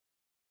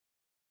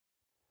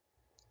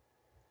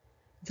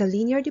The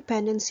linear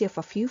dependency of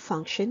a few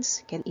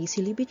functions can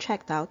easily be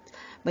checked out,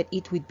 but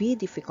it would be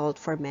difficult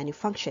for many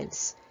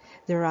functions.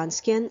 The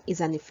Wronskian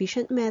is an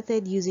efficient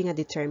method using a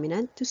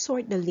determinant to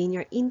sort the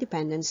linear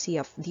independency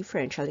of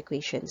differential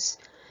equations.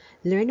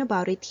 Learn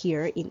about it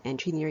here in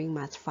Engineering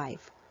Math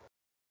 5.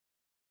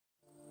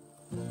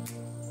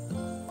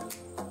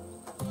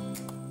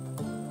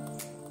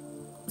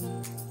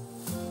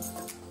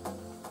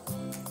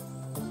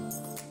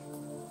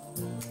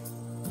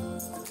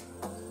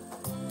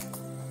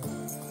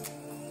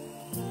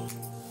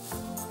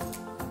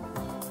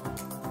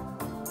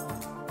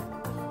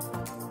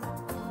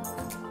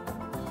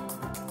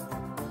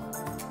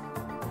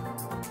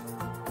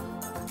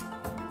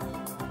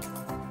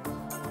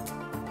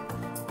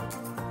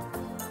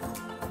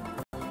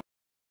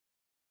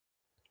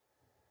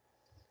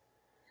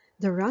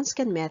 The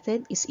Wronskian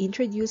method is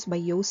introduced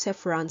by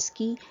Joseph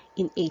Wronski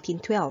in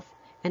 1812,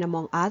 and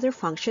among other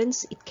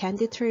functions, it can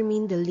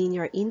determine the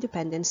linear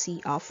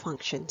independency of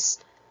functions.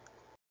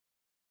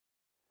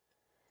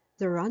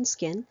 The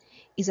Wronskian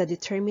is a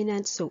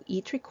determinant, so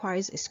it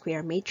requires a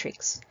square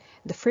matrix.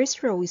 The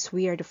first row is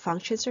where the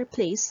functions are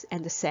placed,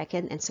 and the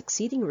second and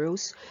succeeding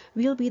rows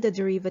will be the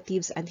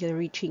derivatives until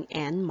reaching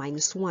n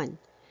minus 1.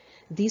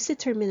 This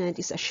determinant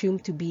is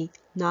assumed to be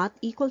not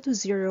equal to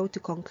 0 to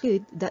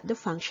conclude that the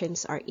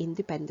functions are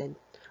independent.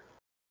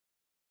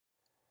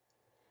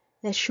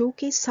 Let's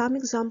showcase some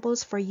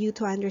examples for you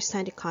to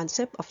understand the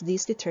concept of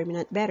this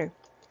determinant better.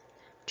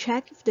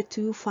 Check if the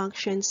two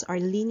functions are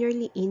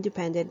linearly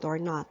independent or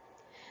not.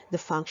 The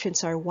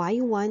functions are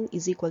y1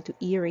 is equal to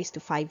e raised to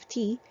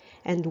 5t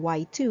and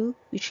y2,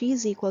 which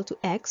is equal to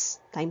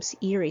x times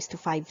e raised to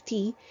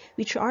 5t,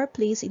 which are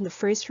placed in the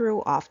first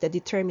row of the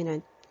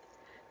determinant.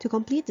 To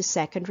complete the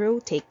second row,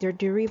 take their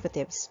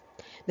derivatives.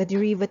 The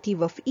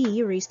derivative of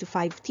e raised to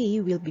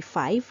 5t will be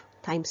 5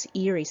 times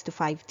e raised to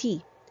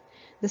 5t.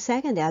 The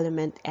second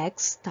element,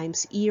 x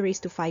times e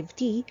raised to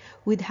 5t,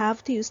 would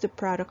have to use the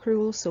product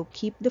rule, so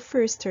keep the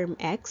first term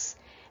x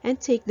and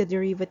take the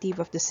derivative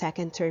of the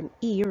second term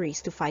e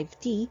raised to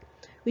 5t,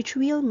 which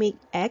will make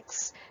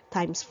x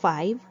times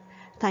 5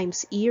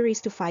 times e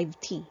raised to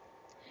 5t.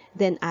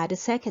 Then add a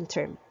second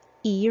term,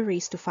 e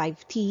raised to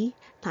 5t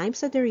times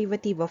the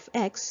derivative of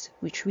x,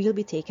 which will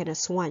be taken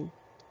as 1.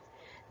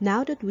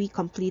 Now that we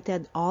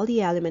completed all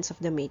the elements of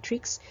the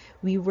matrix,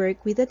 we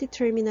work with the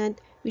determinant,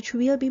 which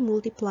will be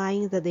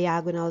multiplying the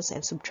diagonals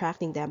and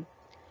subtracting them.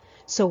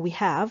 So we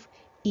have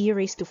e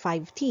raised to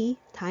 5t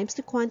times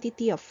the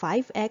quantity of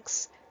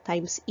 5x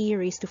times e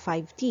raised to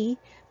 5t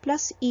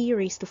plus e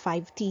raised to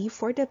 5t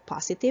for the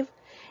positive,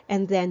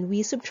 and then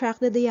we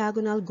subtract the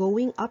diagonal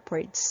going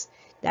upwards.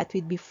 That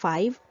would be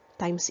 5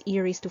 times e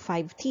raised to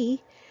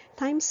 5t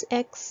times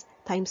x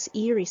times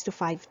e raised to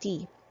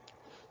 5t.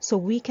 So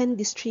we can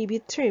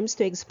distribute terms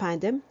to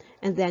expand them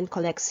and then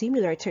collect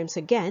similar terms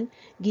again,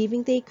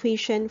 giving the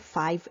equation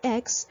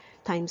 5x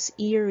times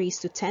e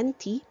raised to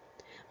 10t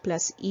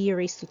plus e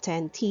raised to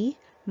 10t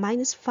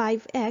minus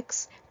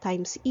 5x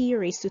times e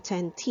raised to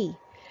 10t,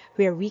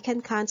 where we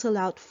can cancel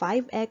out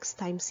 5x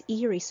times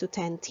e raised to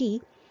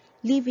 10t,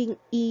 leaving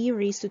e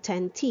raised to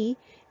 10t,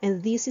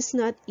 and this is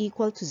not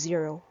equal to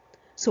 0.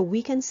 So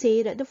we can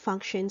say that the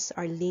functions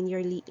are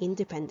linearly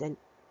independent.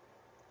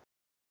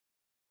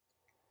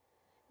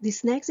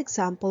 This next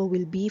example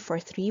will be for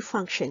three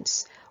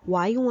functions.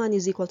 y1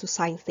 is equal to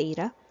sine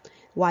theta,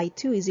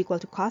 y2 is equal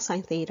to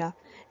cosine theta,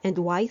 and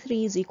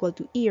y3 is equal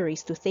to e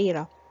raised to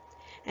theta.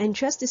 And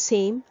just the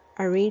same,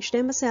 arrange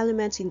them as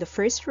elements in the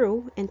first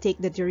row and take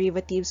the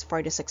derivatives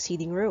for the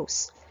succeeding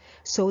rows.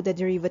 So the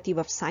derivative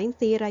of sine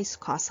theta is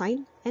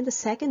cosine, and the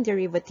second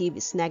derivative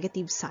is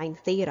negative sine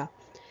theta.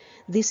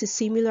 This is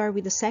similar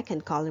with the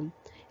second column,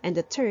 and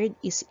the third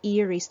is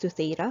e raised to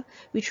theta,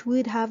 which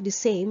would have the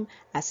same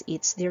as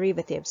its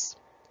derivatives.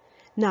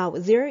 Now,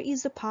 there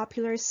is a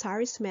popular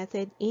Saris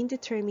method in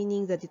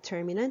determining the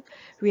determinant,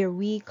 where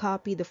we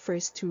copy the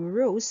first two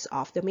rows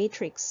of the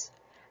matrix.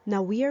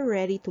 Now we are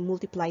ready to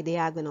multiply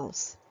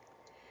diagonals.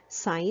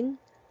 Sine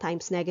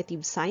times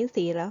negative sine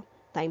theta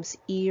times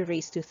e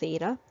raised to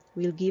theta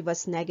will give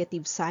us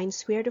negative sine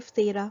squared of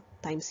theta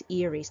times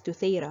e raised to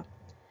theta.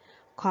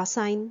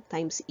 Cosine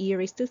times e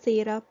raised to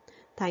theta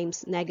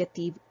times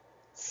negative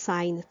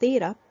sine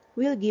theta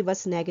will give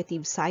us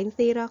negative sine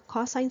theta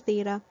cosine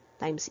theta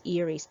times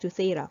e raised to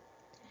theta.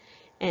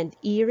 And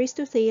e raised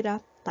to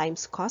theta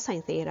times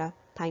cosine theta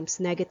times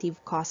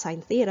negative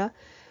cosine theta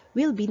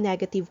will be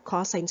negative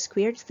cosine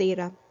squared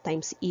theta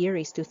times e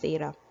raised to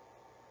theta.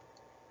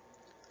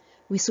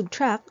 We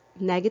subtract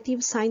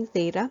negative sine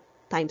theta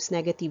times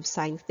negative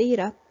sine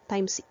theta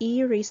times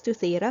e raised to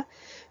theta,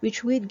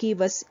 which would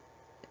give us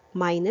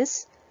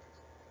minus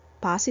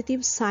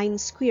positive sine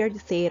squared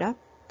theta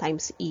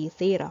times e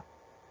theta.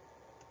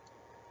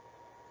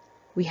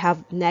 We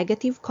have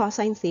negative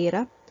cosine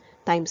theta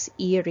times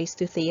e raised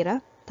to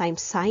theta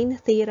times sine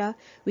theta,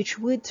 which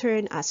would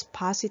turn as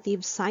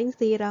positive sine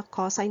theta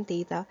cosine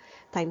theta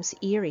times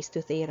e raised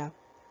to theta.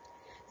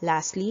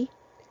 Lastly,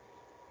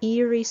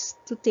 e raised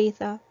to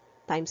theta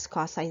times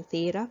cosine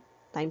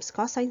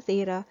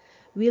theta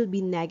will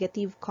be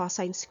negative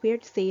cosine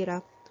squared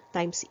theta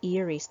times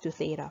e raised to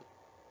theta.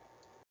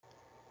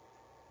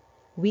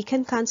 We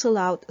can cancel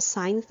out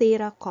sine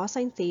theta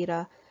cosine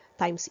theta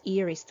times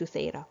e raised to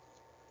theta.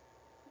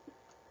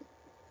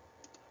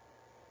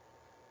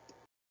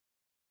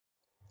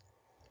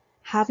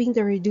 Having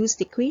the reduced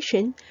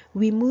equation,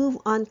 we move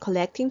on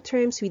collecting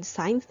terms with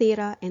sine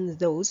theta and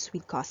those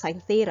with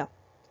cosine theta.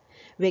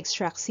 We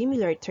extract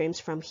similar terms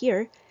from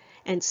here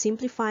and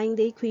simplifying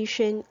the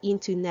equation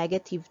into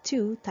negative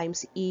 2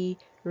 times e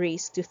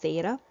raised to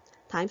theta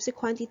times the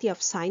quantity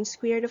of sine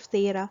squared of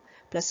theta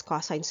plus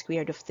cosine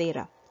squared of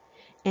theta.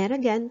 And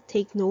again,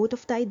 take note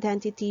of the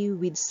identity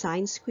with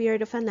sine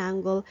squared of an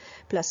angle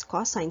plus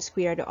cosine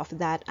squared of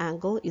that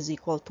angle is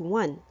equal to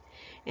 1.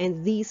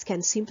 And these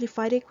can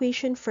simplify the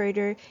equation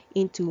further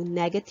into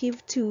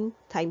negative 2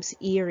 times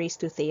e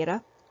raised to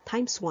theta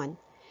times 1,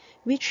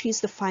 which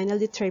is the final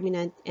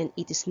determinant, and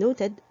it is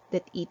noted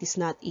that it is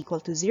not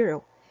equal to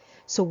 0.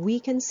 So we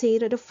can say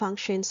that the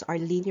functions are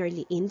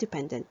linearly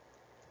independent.